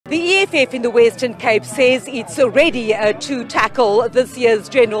The EFF in the Western Cape says it's ready to tackle this year's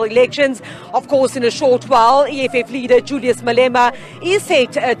general elections. Of course, in a short while, EFF leader Julius Malema is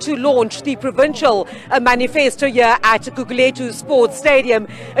set to launch the provincial manifesto here at Gugulethu Sports Stadium.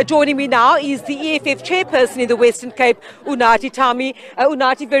 Joining me now is the EFF chairperson in the Western Cape, Unathi Ntame.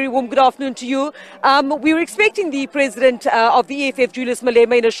 Unathi, very warm good afternoon to you. We were expecting the president of the EFF, Julius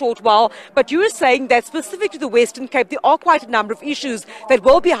Malema, in a short while, but you were saying that specific to the Western Cape, there are quite a number of issues that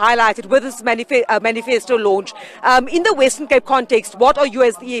will be highlighted with this manifesto launch. In the Western Cape context, what are you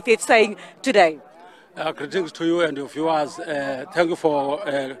as the EFF saying today? Greetings to you and your viewers. Thank you for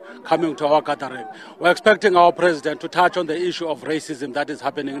coming to our gathering. We're expecting our president to touch on the issue of racism that is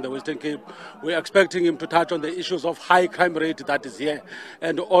happening in the Western Cape. We're expecting him to touch on the issues of high crime rate that is here,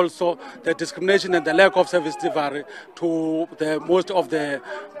 and also the discrimination and the lack of service delivery to most of the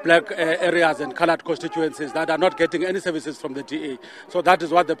black areas and colored constituencies that are not getting any services from the DA. So that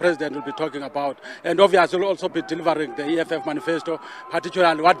is what the president will be talking about. And obviously will also be delivering the EFF manifesto,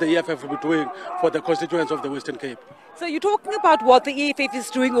 particularly what the EFF will be doing for the constituents of the Western Cape. So you're talking about what the EFF is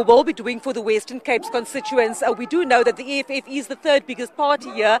doing or will be doing for the Western Cape's constituents. We do know that the EFF is the third biggest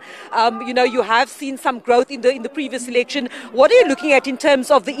party here. You have seen some growth in the previous election. What are you looking at in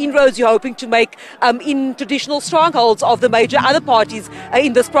terms of the inroads you're hoping to make in traditional strongholds of the major other parties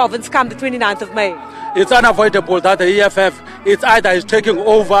in this province come the 29th of May? It's unavoidable that the EFF is taking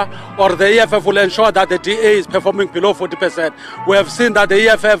over, or the EFF will ensure that the DA is performing below 40%. We have seen that the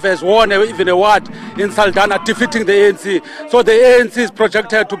EFF has won even a ward in Saldanha, defeating the ANC. So the ANC is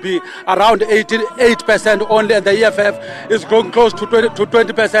projected to be around 88% only, and the EFF is growing close to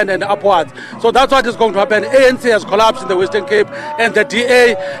 20% and upwards. So that's what is going to happen. ANC has collapsed in the Western Cape, and the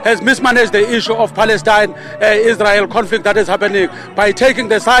DA has mismanaged the issue of Palestine-Israel conflict that is happening by taking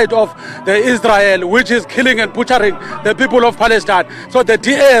the side of the Israel, which is killing and butchering the people of Palestine. So the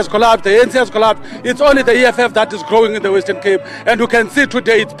DA has collapsed, the ANC has collapsed. It's only the EFF that is growing in the Western Cape, and you can see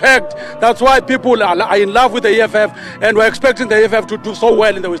today it's packed. That's why people are in love with the EFF, and we're expecting the EFF to do so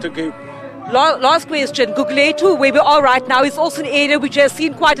well in the Western Cape. Last question, Gugulethu, where we are right now, is also an area which has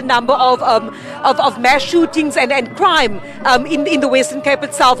seen quite a number of mass shootings and crime in the Western Cape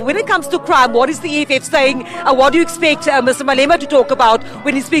itself. When it comes to crime, what is the EFF saying? What do you expect Mr. Malema to talk about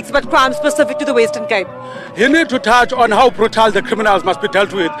when he speaks about crime specific to the Western Cape? He needs to touch on how brutal the criminals must be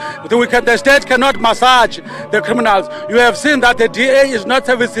dealt with. The state cannot massage the criminals. You have seen that the DA is not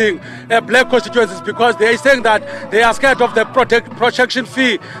servicing black constituencies because they are saying that they are scared of the protection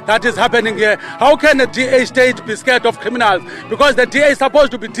fee that is happening here. How can a DA state be scared of criminals? Because the DA is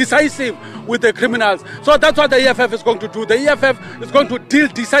supposed to be decisive with the criminals. So that's what the EFF is going to do. The EFF is going to deal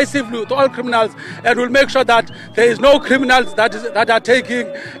decisively with all criminals and will make sure that there is no criminals that are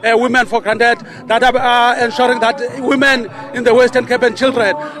taking women for granted, that are ensuring that women in the Western Cape and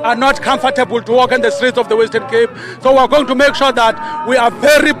children are not comfortable to walk in the streets of the Western Cape. So we're going to make sure that we are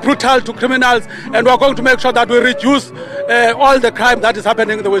very brutal to criminals, and we're going to make sure that we reduce all the crime that is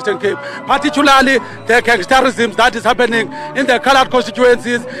happening in the Western Cape, particularly the gangsterism that is happening in the colored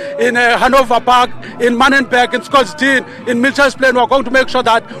constituencies, in Hanover Park, in Mannenberg, in Scottsdene, in Mitchell's Plain. We're going to make sure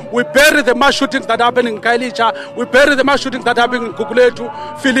that we bury the mass shootings that are happening in Kailicha, we bury the mass shootings that are happening in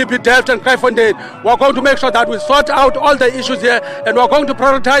Gugulethu, Philippi, Delft and Kraaifontein. We're going to make sure that we sort out all the issues here, and we're going to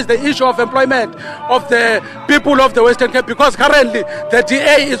prioritize the issue of employment of the people of the Western Cape, because currently the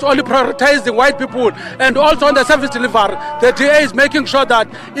DA is only prioritizing white people, and also on the service delivery, the DA is making sure that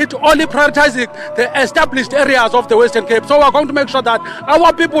it only prioritizing the established areas of the Western Cape. So we're going to make sure that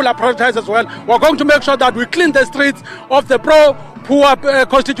our people are prioritized as well. We're going to make sure that we clean the streets of the poor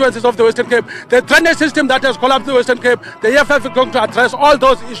constituencies of the Western Cape. The drainage system that has collapsed in the Western Cape, the EFF is going to address all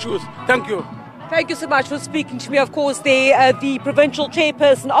those issues. Thank you. Thank you so much for speaking to me. Of course, the Provincial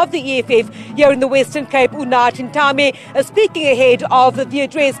Chairperson of the EFF here in the Western Cape, Unathi Ntame, speaking ahead of the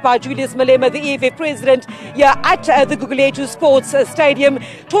address by Julius Malema, the EFF President, here at the Gugulethu Sports Stadium,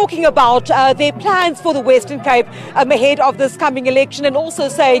 talking about their plans for the Western Cape ahead of this coming election, and also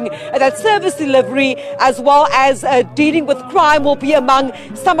saying that service delivery as well as dealing with crime will be among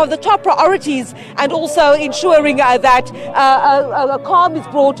some of the top priorities, and also ensuring that calm is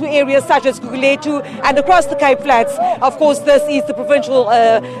brought to areas such as Gugulethu and across the Cape Flats. Of course, this is the provincial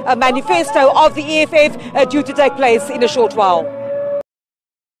manifesto of the EFF due to take place in a short while.